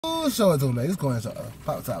show it to me. Just go ahead and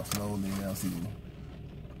pop top slowly and I'll see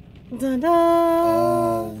you. Dun, dun.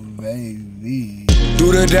 Oh, baby.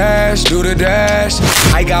 Do the dash, do the dash.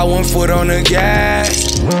 I got one foot on the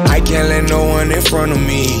gas. I can't let no one in front of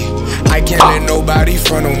me. I can't let nobody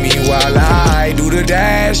front of me while I do the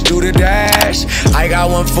dash, do the dash. I got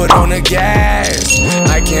one foot on the gas.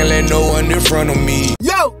 I can't let no one in front of me.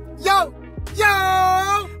 Yo, yo,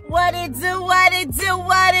 yo. What it do, what it do,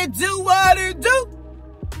 what it do, what it do?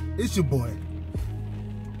 It's your boy,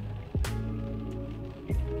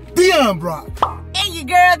 Deon Brock. And your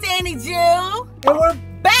girl, DanieJu. And we're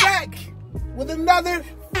back with another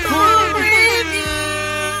food review.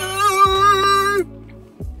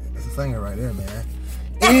 That's a singer right there, man.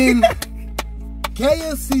 In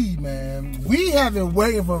KFC, man, we have been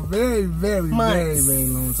waiting for a very, very, very, very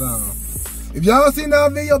long time. If y'all seen our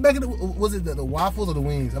video back in the, was it the waffles or the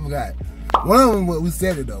wings? I forgot. One of them, we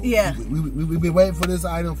said it though. Yeah. We've been waiting for this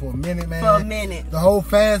item for a minute, man. For a minute. The whole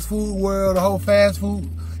fast food world, the whole fast food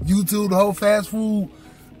YouTube, the whole fast food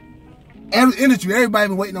industry, everybody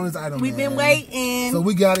been waiting on this item. We've been waiting. So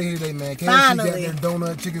we got it here today, man. KFC Finally. got their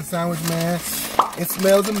donut chicken sandwich, man. It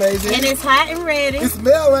smells amazing. And it's hot and ready. It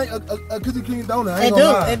smells like a cookie cream donut. I ain't gonna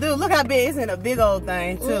lie. It do. Look how big. It's in a big old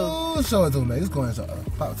thing, too. Ooh, show it to me. Just go ahead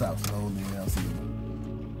and pop top slowly and I'll see you.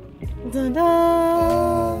 Dun, dun.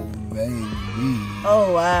 Oh, baby.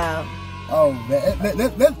 Oh, wow. Oh, man.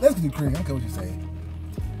 Let's get the cream. I don't care what you say.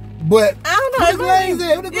 But I don't know. What the glaze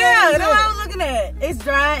is? What the glaze Yeah, is? that's what I was looking at. It's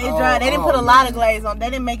dry. It's dry. They didn't put a lot of glaze on.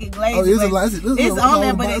 They didn't make it glazed. Oh, it's on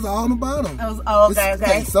there, but it's all on the bottom. Oh, okay,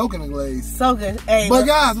 okay. It's soaking in glaze. So good. Hey, but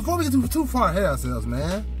guys, before we get too far ahead of ourselves,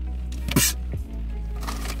 man.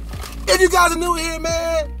 If you guys are new here,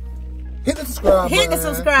 man, hit the subscribe button. Hit the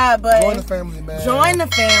subscribe button. Join the family, man. Join the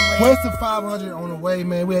family. Quest to 500 on the way,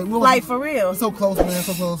 man. We're like, for real. We're so close, man.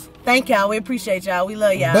 So close. Thank y'all. We appreciate y'all. We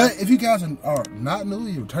love y'all. But if you guys are not new,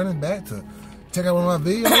 you're returning back to check out one of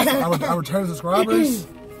my videos, our returning subscribers.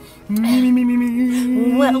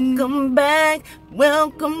 Welcome back.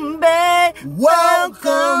 Welcome back.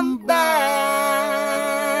 Welcome back.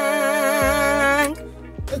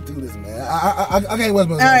 Let's do this, man. I can't wait.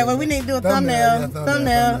 All right, well, we need to do a thumbnail.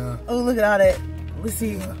 Thumbnail. Oh, look at all that. Let's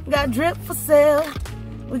see. We got drip for sale.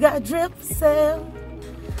 We got drip for sale.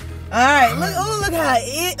 All right, look. Oh, look how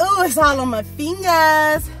it's all on my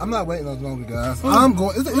fingers. I'm not waiting no longer, guys. I'm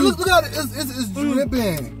going. Look how it's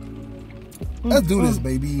dripping. Let's do this,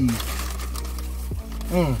 baby.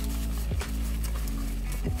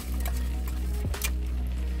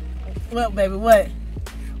 What, baby? What?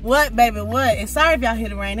 What, baby? What? And sorry if y'all hear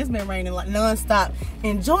the rain. It's been raining like non-stop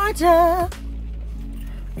in Georgia.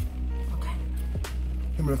 Okay.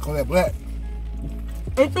 I'm gonna call that black.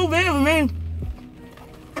 It's too big for me.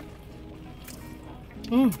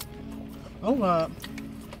 Oh God.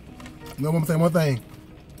 You know, I'm gonna say one thing.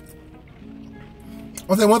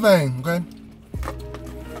 I'll say one thing, okay?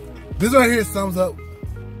 This right here sums up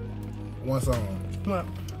one song. What?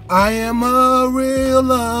 I am a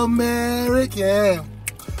real American.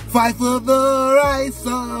 Fight for the rights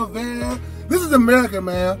of air. This is America,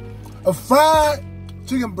 man. A fried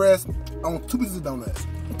chicken breast on 2 pieces of donuts.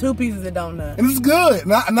 2 pieces of donut. And it's good.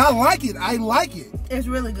 And I like it. I like it. It's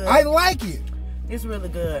really good. I like it. It's really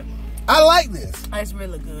good. I like this. It's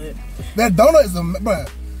really good. That donut is bro.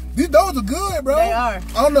 These donuts are good, bro. They are.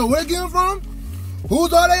 I don't know where they get them from.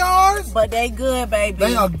 Whose are they ours? But they good, baby.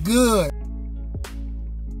 They are good.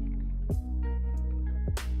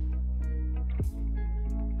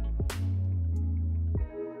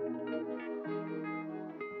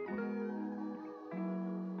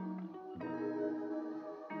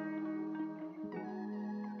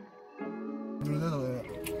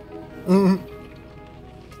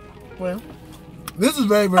 Well, this is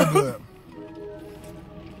very, very good.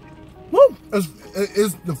 woo. It's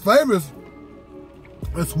the flavor is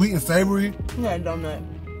sweet and savory. Yeah, donut.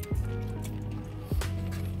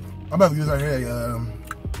 I'm about to use right here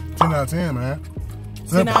 10 out of 10, man.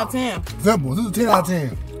 Simple. 10 out of 10. Simple. This is 10 out of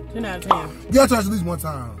 10. 10 out of 10. You gotta try this at least one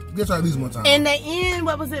time. And they end,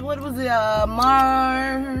 what was it, March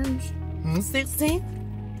 16th?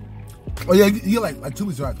 Oh yeah, you get like 2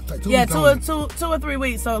 weeks, right? Like 2 weeks. Two or 3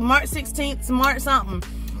 weeks. So March 16th to March something.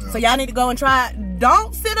 Yeah. So y'all need to go and try it.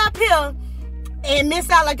 Don't sit up here and miss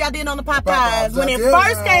out like y'all did on the Popeyes when it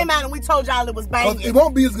first came out and we told y'all it was banging. It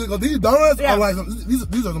won't be as good because these donuts are like these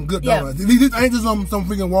are some good donuts. These ain't just some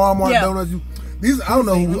freaking Walmart donuts. These I don't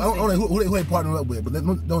know who they partner up with, but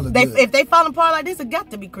those are good. If they fall apart like this, it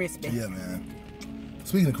got to be crispy. Yeah, man.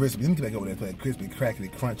 Speaking of crispy, let me get back over there and play crispy, crackly,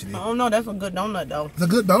 crunchy. I don't know, that's a good donut though. It's a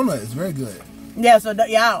good donut. It's very good. Yeah, so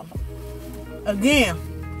y'all, again,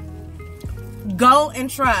 go and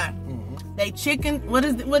try They chicken. What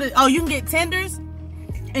is? Oh, you can get tenders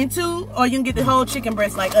in 2, or you can get the whole chicken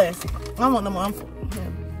breast like us. I want them on.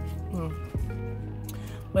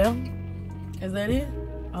 Well, is that it?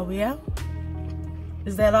 Are we out?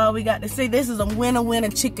 Is that all we got to say? This is a winner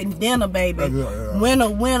chicken dinner, baby. Yeah.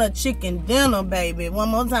 Winner chicken dinner, baby. One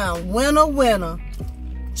more time. Winner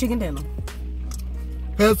chicken dinner.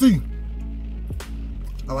 KFC.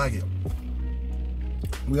 I like it.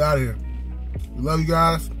 We out of here. We love you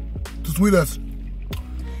guys. To sweet us.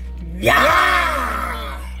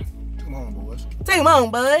 Yeah! Come on, boys. Take them on,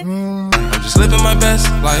 bud. I'm just living my best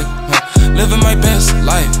life. Living my best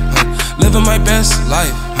life. Living my best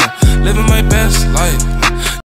life. Living my best life.